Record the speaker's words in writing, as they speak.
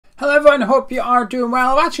Hello everyone, hope you are doing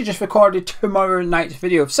well. I've actually just recorded tomorrow night's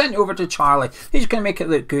video. I've sent it over to Charlie. He's going to make it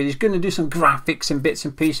look good. He's going to do some graphics and bits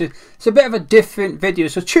and pieces. It's a bit of a different video,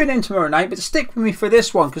 so tune in tomorrow night, but stick with me for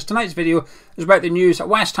this one because tonight's video is about the news that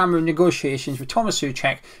West Ham are in negotiations with Tomas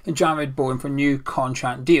Soucek and Jarrod Bowen for new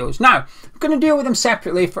contract deals. Now, I'm going to deal with them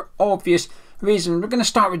separately for obvious reason. We're going to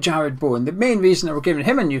start with Jarrod Bowen. The main reason that we're giving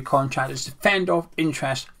him a new contract is to fend off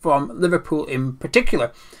interest from Liverpool in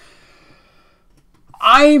particular.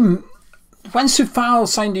 When Soucek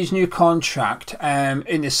signed his new contract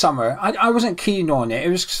in the summer, I wasn't keen on it. It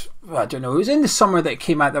was, I don't know, it was in the summer that it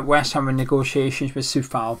came out that West Ham were in negotiations with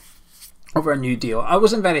Soucek over a new deal. I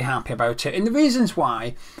wasn't very happy about it, and the reasons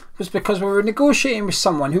why was because we were negotiating with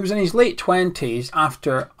someone who was in his late 20s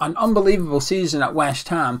after an unbelievable season at West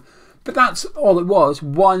Ham, but that's all it was,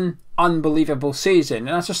 one unbelievable season.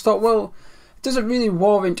 And I just thought, well, does it really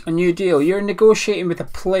warrant a new deal? You're negotiating with a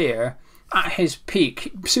player at his peak.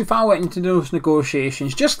 Soucek went into those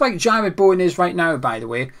negotiations just like Jarrod Bowen is right now, by the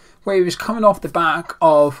way, where he was coming off the back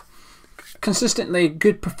of consistently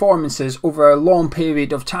good performances over a long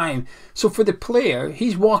period of time. So for the player,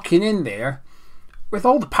 he's walking in there with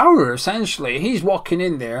all the power, essentially. He's walking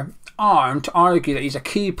in there armed to argue that he's a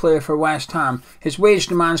key player for West Ham. His wage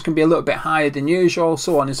demands can be a little bit higher than usual,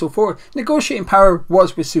 so on and so forth. Negotiating power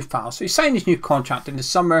was with Soucek. So he signed his new contract in the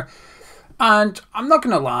summer, and I'm not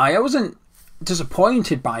going to lie, I wasn't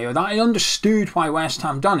disappointed by it. I understood why West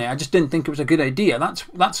Ham done it. I just didn't think it was a good idea.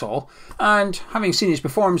 That's all. And having seen his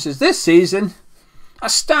performances this season, I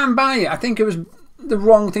stand by it. I think it was the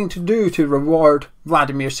wrong thing to do to reward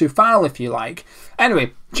Vladimir Soucek, if you like.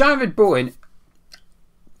 Anyway, Jarrod Bowen,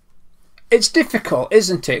 it's difficult,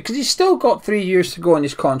 isn't it? Because he's still got 3 years to go on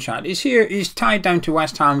his contract. He's here. He's tied down to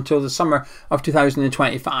West Ham until the summer of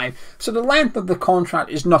 2025. So the length of the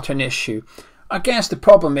contract is not an issue. I guess the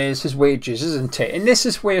problem is his wages, isn't it? And this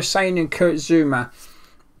is where signing Kurt Zouma,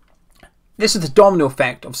 this is the domino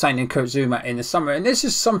effect of signing Kurt Zouma in the summer. And this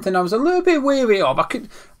is something I was a little bit wary of.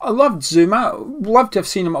 I loved Zouma, loved to have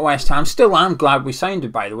seen him at West Ham. Still am glad we signed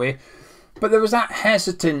him, by the way. But there was that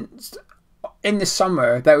hesitance in the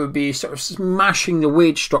summer that would be sort of smashing the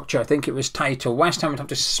wage structure. I think it was titled. West Ham would have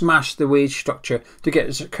to smash the wage structure to get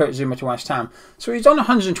Kurt Zouma to West Ham. So he's on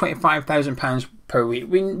 £125,000 per week.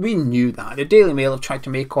 We knew that. The Daily Mail have tried to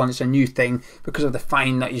make on it's a new thing because of the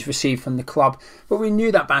fine that he's received from the club. But we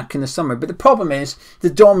knew that back in the summer. But the problem is the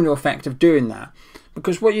domino effect of doing that.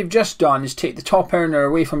 Because what you've just done is take the top earner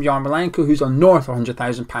away from Yarmolenko, who's on north of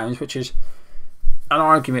 £100,000, which is an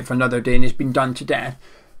argument for another day and has been done to death.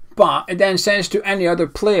 But it then says to any other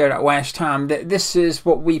player at West Ham that this is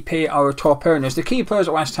what we pay our top earners. The key players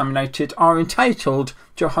at West Ham United are entitled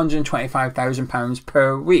to £125,000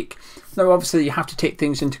 per week. Now, obviously, you have to take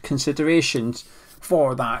things into consideration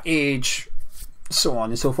for that age, so on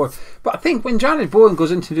and so forth. But I think when Jarrod Bowen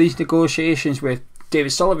goes into these negotiations with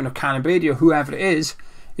David Sullivan or Canterbury or whoever it is,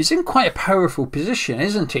 he's in quite a powerful position,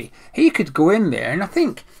 isn't he? He could go in there, and I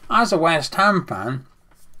think as a West Ham fan,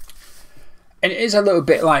 and it is a little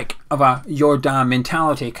bit like of a your damn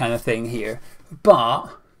mentality kind of thing here. But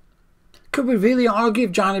could we really argue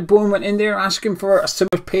if Jarrod Bowen went in there asking for a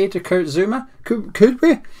similar pay to Kurt Zouma? Could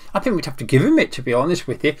we? I think we'd have to give him it, to be honest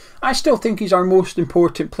with you. I still think he's our most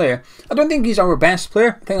important player. I don't think he's our best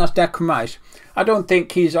player. I think that's Declan Rice. I don't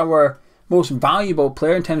think he's our most valuable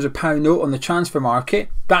player in terms of pound note on the transfer market.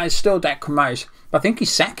 That is still Declan Rice. But I think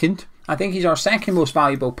he's second. I think he's our second most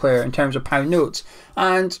valuable player in terms of pound notes.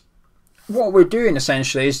 And what we're doing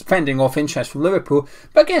essentially is fending off interest from Liverpool,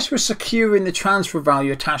 but I guess we're securing the transfer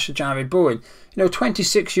value attached to Jarrod Bowen. You know,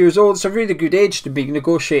 26 years old, it's a really good age to be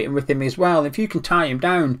negotiating with him as well. If you can tie him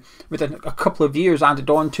down with a couple of years added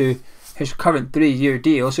on to his current 3-year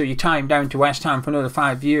deal, so you tie him down to West Ham for another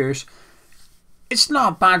 5 years, it's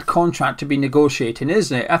not a bad contract to be negotiating,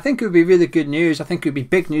 isn't it? I think it would be really good news. I think it would be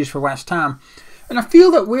big news for West Ham. And I feel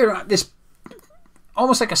that we're at this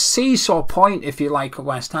almost like a seesaw point, if you like, at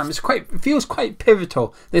West Ham. It feels quite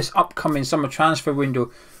pivotal, this upcoming summer transfer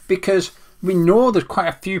window, because we know there's quite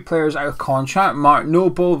a few players out of contract. Mark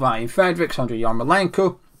Noble, Ryan Fredericks, Andre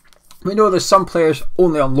Yarmolenko. We know there's some players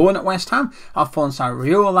only on loan at West Ham. Alphonse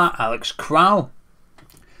Areola, Alex Kral.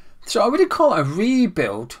 So I would call it a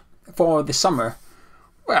rebuild for the summer.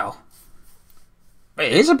 Well,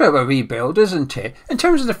 it is a bit of a rebuild, isn't it? In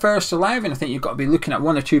terms of the first 11, I think you've got to be looking at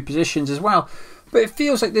one or two positions as well. But it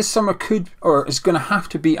feels like this summer could, or is going to have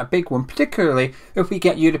to be a big one, particularly if we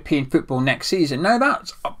get European football next season. Now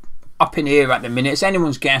that's up in the air at the minute. It's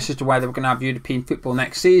anyone's guess as to whether we're going to have European football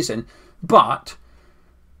next season. But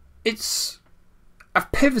it's a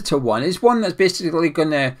pivotal one. It's one that's basically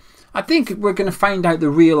going to I think we're going to find out the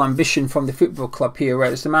real ambition from the football club here,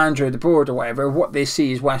 whether it's the manager or the board or whatever, what they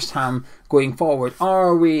see as West Ham going forward.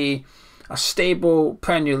 Are we a stable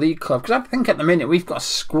Premier League club? Because I think at the minute we've got a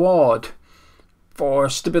squad for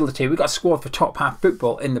stability. We've got a squad for top half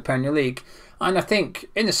football in the Premier League. And I think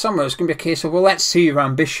in the summer it's going to be a case of, well, let's see your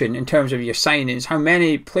ambition in terms of your signings, how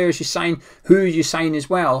many players you sign, who you sign as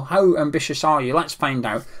well, how ambitious are you? Let's find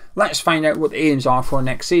out. Let's find out what the aims are for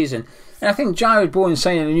next season. And I think Jarrod Bowen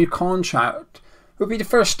signing a new contract would be the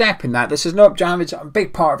first step in that. This is not Jarrod's a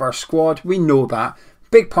big part of our squad. We know that.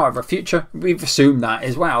 Big part of our future. We've assumed that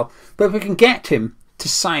as well. But if we can get him to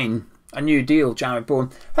sign a new deal, Jarrod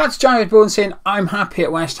Bowen, that's Jarrod Bowen saying, I'm happy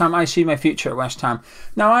at West Ham. I see my future at West Ham.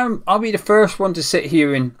 Now, I'll be the first one to sit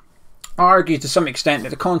here and argue to some extent that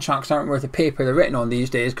the contracts aren't worth the paper they're written on these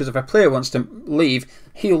days, because if a player wants to leave,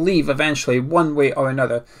 he'll leave eventually, one way or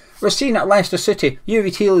another. We're seeing at Leicester City,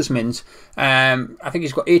 Yuri Tielemans, I think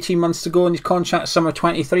he's got 18 months to go in his contract, summer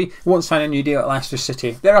 23, won't sign a new deal at Leicester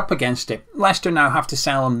City. They're up against it. Leicester now have to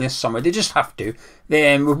sell him this summer. They just have to.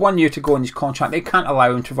 With 1 year to go in his contract, they can't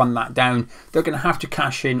allow him to run that down. They're going to have to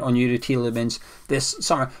cash in on Yuri Tielemans this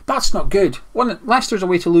summer. That's not good. Leicester's a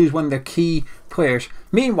way to lose one of their key players.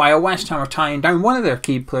 Meanwhile, West Ham are tying down one of their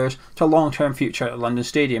key players to a long-term future at the London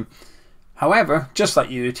Stadium. However, just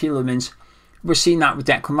like Yuri Tielemans, we're seeing that with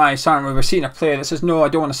Declan Rice, aren't we? We're seeing a player that says, no, I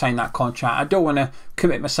don't want to sign that contract. I don't want to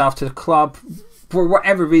commit myself to the club for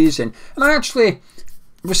whatever reason. And I actually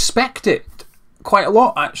respect it quite a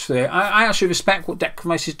lot, actually. I actually respect what Declan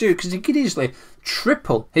Rice is doing, because he could easily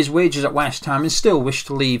triple his wages at West Ham and still wish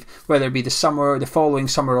to leave, whether it be the summer or the following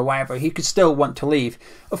summer or whatever. He could still want to leave.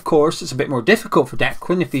 Of course, it's a bit more difficult for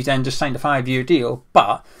Declan if he's then just signed a 5-year deal,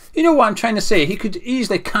 but you know what I'm trying to say? He could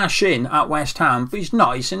easily cash in at West Ham, but he's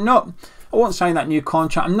not. He's saying, no, I won't sign that new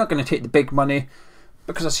contract. I'm not going to take the big money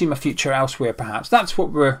because I see my future elsewhere, perhaps. That's what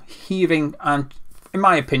we're hearing, and in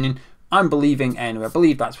my opinion, I'm believing anyway. I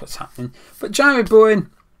believe that's what's happening. But Jarrod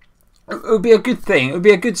Bowen, it would be a good thing. It would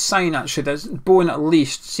be a good sign, actually, that Bowen at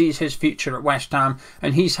least sees his future at West Ham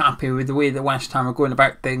and he's happy with the way that West Ham are going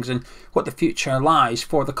about things and what the future lies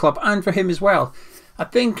for the club and for him as well. I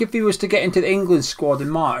think if he was to get into the England squad in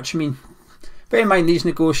March, I mean, bear in mind these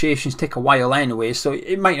negotiations take a while anyway, so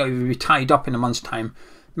it might not even be tied up in a month's time.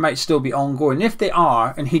 It might still be ongoing. If they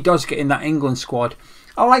are, and he does get in that England squad,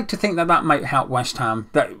 I like to think that that might help West Ham.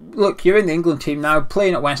 That, look, you're in the England team now.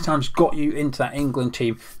 Playing at West Ham's got you into that England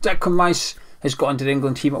team. Declan Rice has got into the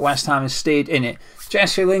England team at West Ham and stayed in it.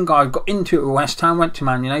 Jesse Lingard got into it with West Ham, went to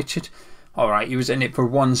Man United. Alright, he was in it for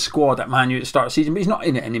one squad at Man U at the start of the season, but he's not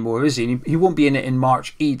in it anymore, is he? He won't be in it in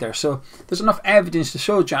March either. So there's enough evidence to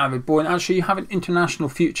show Jarrod Bowen actually you have an international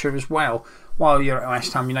future as well while you're at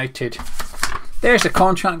West Ham United. There's the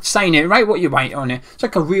contract, sign it, write what you write on it. It's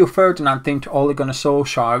like a real Ferdinand thing to Ole Gunnar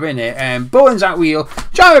Solskjaer, innit? Bowen's at wheel,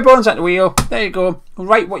 Jarrod Bowen's at the wheel, there you go.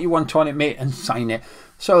 Write what you want on it, mate, and sign it.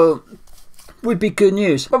 So, would be good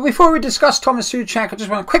news. But before we discuss Tomas Soucek, I just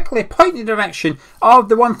want to quickly point in the direction of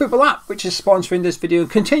the One Football app, which is sponsoring this video and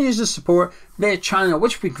continues to support their channel,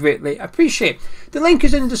 which we greatly appreciate. The link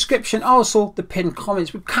is in the description, also the pinned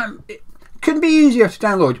comments. It couldn't be easier to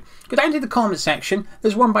download. Go down to the comment section.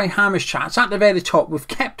 There's one by Hamish Chat. It's at the very top. We've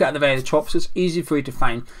kept it at the very top, so it's easy for you to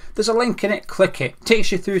find. There's a link in it. Click it. It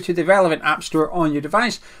takes you through to the relevant app store on your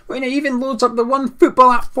device, where it even loads up the One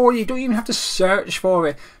Football app for you. You don't even have to search for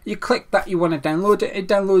it. You click that you want to download it. It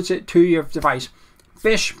downloads it to your device.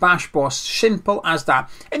 Bish, bash, boss. Simple as that.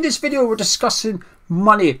 In this video, we're discussing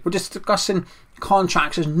money. We're just discussing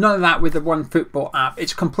contracts. There's none of that with the One Football app.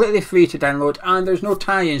 It's completely free to download and there's no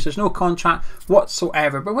tie-ins, there's no contract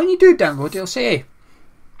whatsoever. But when you do download, it'll say, hey,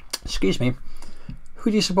 excuse me, who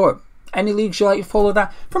do you support? Any leagues you like to follow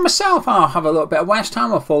that? For myself, I'll have a little bit of West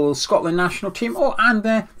Ham. I'll follow Scotland national team. Oh, and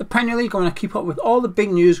the Premier League. I want to keep up with all the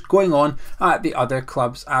big news going on at the other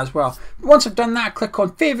clubs as well. Once I've done that, click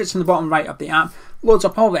on favourites in the bottom right of the app. Loads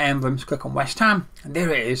up all the emblems. Click on West Ham. And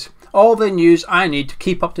there it is. All the news I need to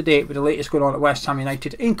keep up to date with the latest going on at West Ham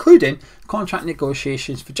United, including contract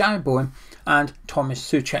negotiations for Jarrod Bowen and Tomas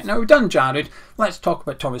Soucek. Now we've done Jarrod. Let's talk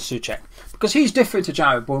about Tomas Soucek. Because he's different to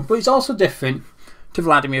Jarrod Bowen, but he's also different to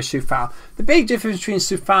Vladimir Coufal. The big difference between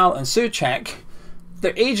Coufal and Soucek,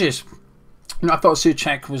 their ages. You know, I thought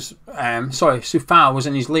Soucek was, Coufal was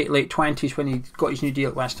in his late 20s when he got his new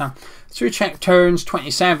deal at West Ham. Soucek turns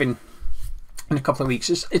 27 in a couple of weeks.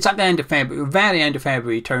 It's at the end of February, very end of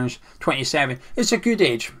February, he turns 27. It's a good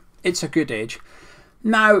age. It's a good age.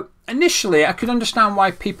 Now, initially, I could understand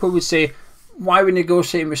why people would say, why are we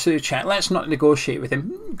negotiating with Soucek? Let's not negotiate with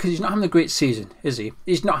him, because he's not having a great season, is he?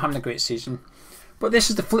 He's not having a great season. But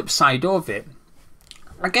this is the flip side of it.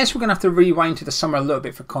 I guess we're going to have to rewind to the summer a little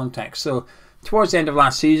bit for context. So towards the end of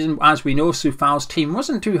last season, as we know, Soucek's team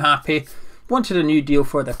wasn't too happy, wanted a new deal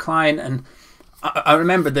for their client, and I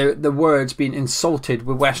remember the words being insulted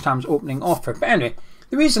with West Ham's opening offer. But anyway,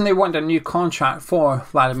 the reason they wanted a new contract for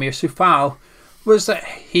Vladimir Soucek was that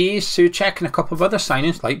he, Soucek and a couple of other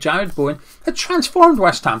signings like Jarrod, Bowen had transformed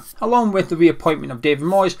West Ham. Along with the reappointment of David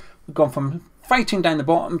Moyes, we've gone from fighting down the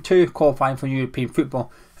bottom to qualifying for European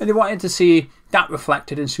football, and they wanted to see that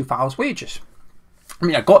reflected in Soucek's wages. I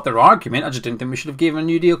mean, I got their argument, I just didn't think we should have given him a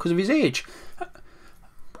new deal because of his age.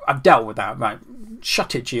 I've dealt with that, right?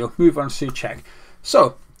 Shut it, Gio. Move on to Soucek.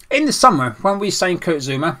 So, in the summer, when we signed Kurt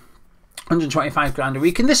Zouma, 125 grand a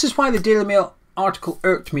week, and this is why the Daily Mail article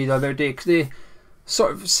irked me the other day, because they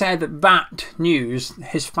sort of said that news,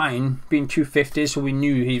 his fine being 250, so we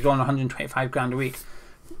knew he was on 125 grand a week,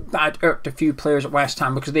 that had irked a few players at West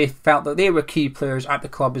Ham because they felt that they were key players at the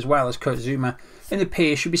club as well as Kurt Zouma, and the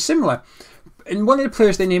pay should be similar. And one of the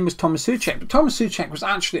players they named was Tomas Soucek, but Tomas Soucek was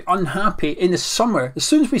actually unhappy in the summer. As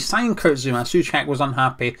soon as we signed Kurt Zouma, Soucek was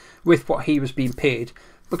unhappy with what he was being paid,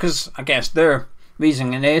 because I guess their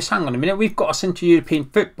reasoning is, hang on a minute, we've got us into European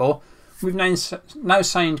football, we've now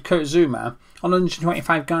signed Kurt Zouma on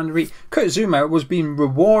 125 grand a week. Kurt Zouma was being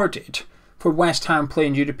rewarded for West Ham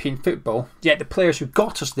playing European football, yet the players who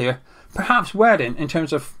got us there perhaps weren't, in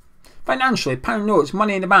terms of financially, pound notes,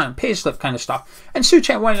 money in the bank, pay slip kind of stuff. And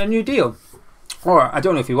Soucek wanted a new deal. Or, I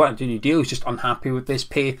don't know if he wanted a new deal, he was just unhappy with this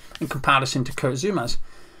pay in comparison to Kurt Zouma's.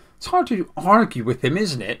 It's hard to argue with him,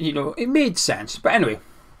 isn't it? You know, it made sense. But anyway,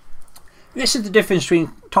 this is the difference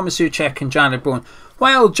between Tomas Soucek and Jarrod Bowen.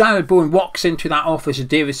 While Jarrod Bowen walks into that office with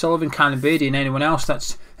David Sullivan, Callum Brady and anyone else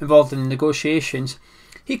that's involved in the negotiations,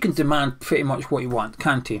 he can demand pretty much what he wants,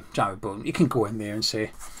 can't he, Jarrod Bowen? He can go in there and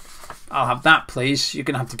say, I'll have that, please, you're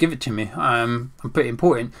going to have to give it to me, I'm pretty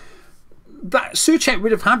important. That Soucek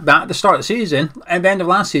would have had that at the start of the season. At the end of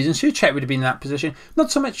last season, Soucek would have been in that position.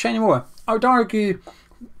 Not so much anymore. I would argue,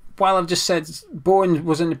 while I've just said Bowen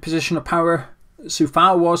was in the position of power,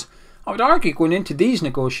 Soucek was, I would argue going into these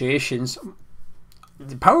negotiations,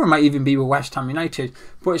 the power might even be with West Ham United,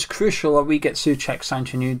 but it's crucial that we get Soucek signed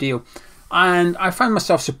to a new deal. And I find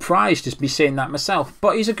myself surprised to be saying that myself.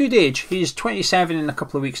 But he's a good age. He's 27 in a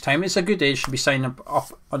couple of weeks' time. It's a good age to be signing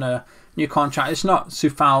up on a new contract. It's not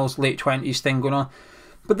Soucek's late 20s thing going on.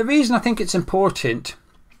 But the reason I think it's important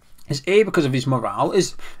is A, because of his morale.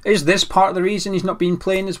 Is this part of the reason he's not been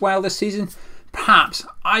playing as well this season? Perhaps.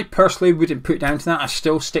 I personally wouldn't put down to that. I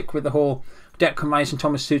still stick with the whole Declan Rice and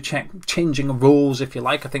Tomas Soucek changing of roles, if you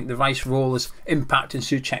like. I think the Rice role is impacting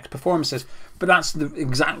Soucek's performances. But that's the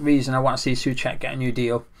exact reason I want to see Soucek get a new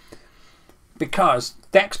deal. Because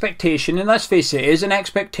the expectation, and let's face it, it is an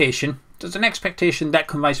expectation. There's an expectation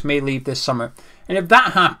Declan Rice may leave this summer. And if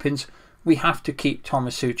that happens, we have to keep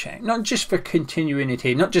Tomas Soucek. Not just for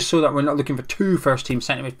continuity, not just so that we're not looking for two first-team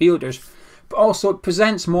centre midfielders, but also it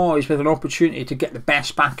presents Moyes with an opportunity to get the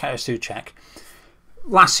best back out of Soucek.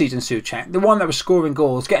 Last season Soucek, the one that was scoring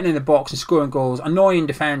goals, getting in the box and scoring goals, annoying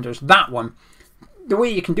defenders, that one. The way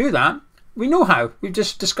you can do that, we know how. We've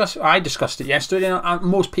just discussed, I discussed it yesterday, and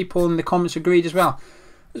most people in the comments agreed as well.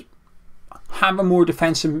 Have a more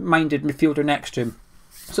defensive-minded midfielder next to him.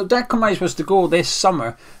 So Declan Rice was to go this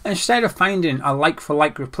summer, and instead of finding a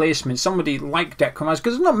like-for-like replacement, somebody like Declan Rice,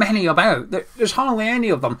 because there's not many about, there's hardly any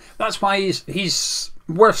of them. That's why he's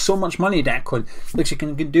worth so much money, Declan, because he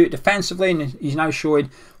can do it defensively, and he's now showing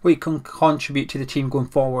what he can contribute to the team going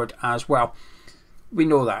forward as well. We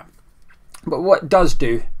know that. But what it does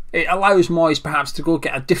do, it allows Moyes perhaps to go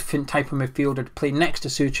get a different type of midfielder to play next to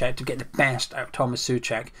Soucek to get the best out of Tomas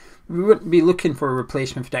Soucek. We wouldn't be looking for a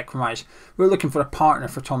replacement for Declan Rice. We're looking for a partner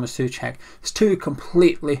for Tomas Soucek. It's two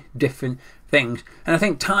completely different things. And I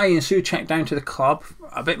think tying Soucek down to the club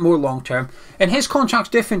a bit more long term. And his contract's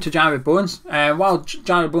different to Jarrod Bowen's. While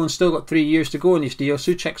Jarrod Bowen's still got 3 years to go in his deal,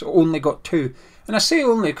 Soucek's only got 2. And I say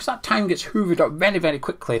only because that time gets hoovered up very, very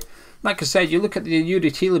quickly. Like I said, you look at the Yuri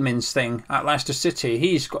Tielemans thing at Leicester City.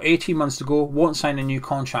 He's got 18 months to go, won't sign a new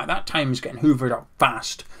contract. That time is getting hoovered up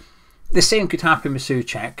fast. The same could happen with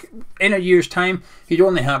Soucek. In a year's time, he'd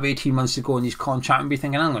only have 18 months to go in his contract and be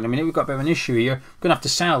thinking, hang on a minute, we've got a bit of an issue here. We're going to have to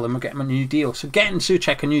sell him or get him a new deal. So getting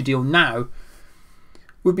Soucek a new deal now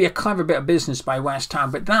would be a clever bit of business by West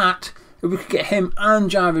Ham. But that, if we could get him and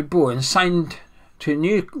Jarrod Bowen signed to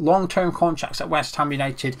new long-term contracts at West Ham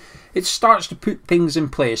United, it starts to put things in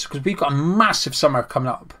place, because we've got a massive summer coming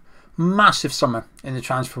up. Massive summer in the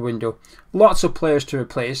transfer window. Lots of players to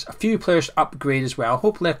replace, a few players to upgrade as well,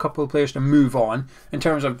 hopefully a couple of players to move on in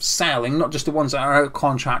terms of selling, not just the ones that are out of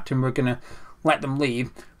contract and we're going to let them leave.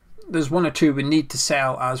 There's one or two we need to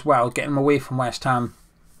sell as well, get them away from West Ham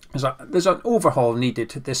There's an overhaul needed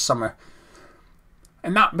this summer.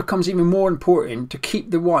 And that becomes even more important to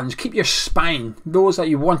keep keep your spine, those that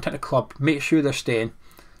you want at the club, make sure they're staying.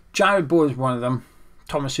 Jarrod Bowen is one of them.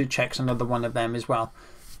 Tomas Soucek's another one of them as well.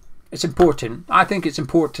 It's important. I think it's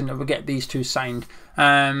important that we get these two signed.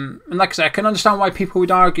 And like I said, I can understand why people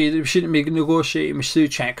would argue that we shouldn't be negotiating with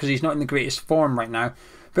Soucek because he's not in the greatest form right now.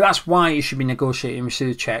 But that's why you should be negotiating with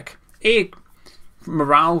Soucek.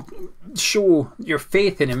 Morale, show your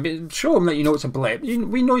faith in him, show him that you know it's a blip.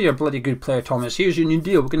 We know you're a bloody good player, Tomas. Here's your new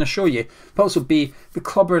deal, we're going to show you. But also B, the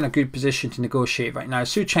club are in a good position to negotiate right now.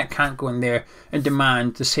 Soucek can't go in there and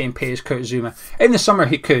demand the same pay as Kurt Zouma. In the summer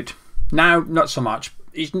he could, now not so much.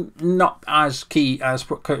 He's not as key as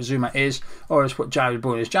what Kurt Zouma is or as what Jarrod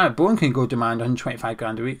Bowen is. Jarrod Bowen can go demand 125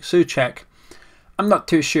 grand a week. Soucek, I'm not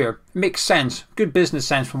too sure. It makes sense, good business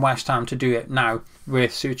sense from West Ham to do it now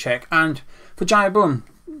with Soucek. And for Jarrod Bowen,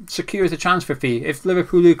 secures the transfer fee. If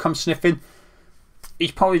Liverpool do come sniffing,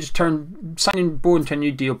 he's probably just signing Bowen to a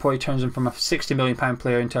new deal probably turns him from a £60 million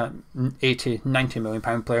player into an £80-90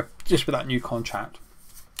 million player just with that new contract.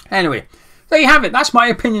 Anyway, there you have it. That's my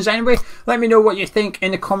opinions anyway. Let me know what you think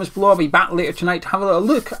in the comments below. I'll be back later tonight to have a little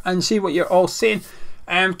look and see what you're all saying.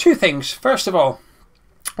 Two things. First of all,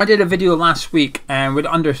 I did a video last week with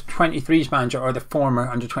under-23s manager, or the former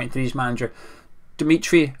under-23s manager,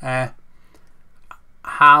 Dimitri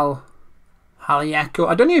Haliako.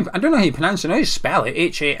 I don't know how you pronounce it. I know how you spell it.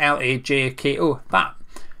 Halajko. That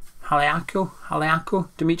Haliako,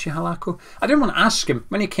 Dimitri Haliako. I didn't want to ask him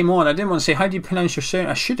when he came on. I didn't want to say how do you pronounce your surname.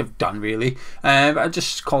 I should have done really, but I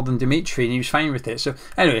just called him Dimitri and he was fine with it. So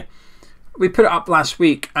anyway, we put it up last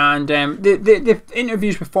week, and the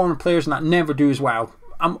interviews with former players and that never do as well.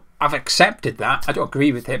 I've accepted that. I don't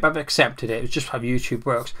agree with it, but I've accepted it. It's just how YouTube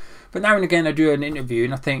works. But now and again I do an interview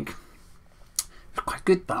and I think it's quite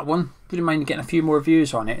good, that one. Wouldn't mind getting a few more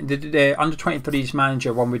views on it. The under-23s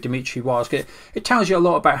manager one with Dimitri was. It tells you a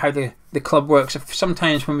lot about how the club works.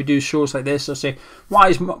 Sometimes when we do shows like this, they'll say, why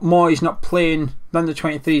is Moyes not playing the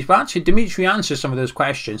under-23s? But actually, Dimitri answers some of those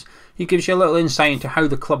questions. He gives you a little insight into how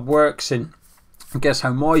the club works and I guess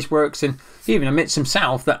how Moyes works. And he even admits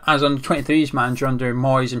himself that as under-23s manager under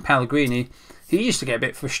Moyes and Pellegrini, he used to get a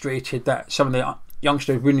bit frustrated that some of the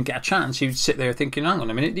youngsters wouldn't get a chance. He would sit there thinking, hang on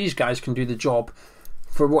a minute, these guys can do the job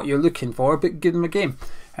for what you're looking for, but give them a game.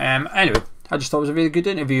 Anyway, I just thought it was a really good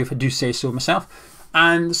interview, if I do say so myself.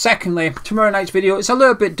 And secondly, tomorrow night's video, it's a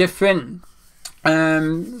little bit different.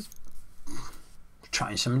 Trying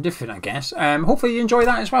something different, I guess. Hopefully you enjoy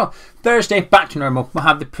that as well. Thursday, back to normal. We'll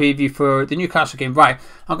have the preview for the Newcastle game. Right,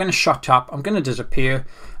 I'm going to shut up. I'm going to disappear.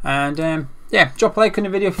 And yeah, drop a like on the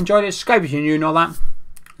video if you enjoyed it. Subscribe if you're new and all that.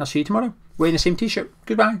 I'll see you tomorrow. Wearing the same t-shirt.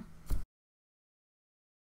 Goodbye.